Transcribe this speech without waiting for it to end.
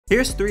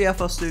Here's 3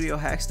 FL Studio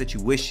hacks that you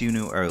wish you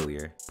knew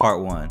earlier.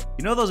 Part 1.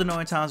 You know those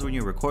annoying times when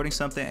you're recording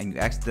something and you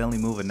accidentally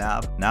move a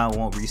knob? Now it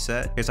won't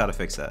reset? Here's how to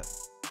fix that.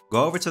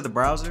 Go over to the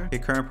browser,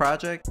 hit current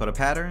project, go to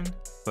pattern,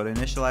 go to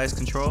initialize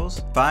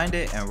controls, find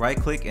it and right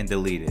click and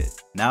delete it.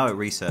 Now it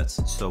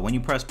resets, so when you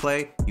press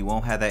play, you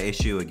won't have that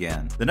issue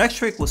again. The next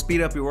trick will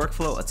speed up your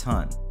workflow a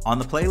ton. On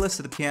the playlist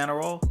of the piano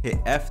roll,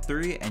 hit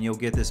F3 and you'll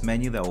get this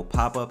menu that will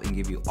pop up and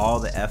give you all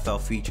the FL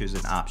features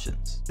and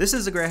options. This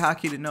is a great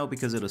hotkey to know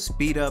because it'll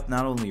speed up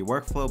not only your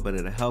workflow, but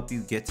it'll help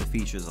you get to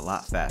features a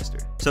lot faster.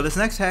 So this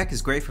next hack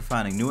is great for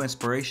finding new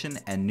inspiration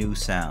and new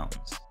sounds.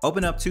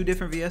 Open up 2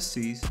 different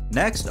VSTs.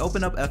 Next,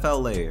 open up FL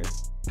Layer.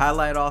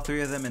 Highlight all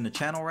 3 of them in the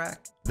channel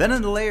rack. Then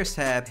in the Layers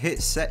tab,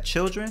 hit Set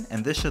Children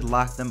and this should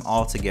lock them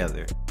all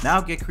together.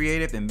 Now get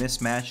creative and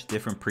mismatch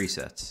different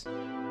presets.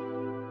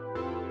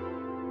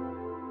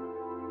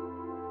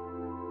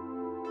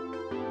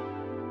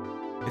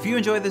 If you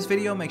enjoyed this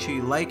video, make sure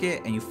you like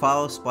it and you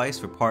follow Splice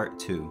for part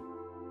 2.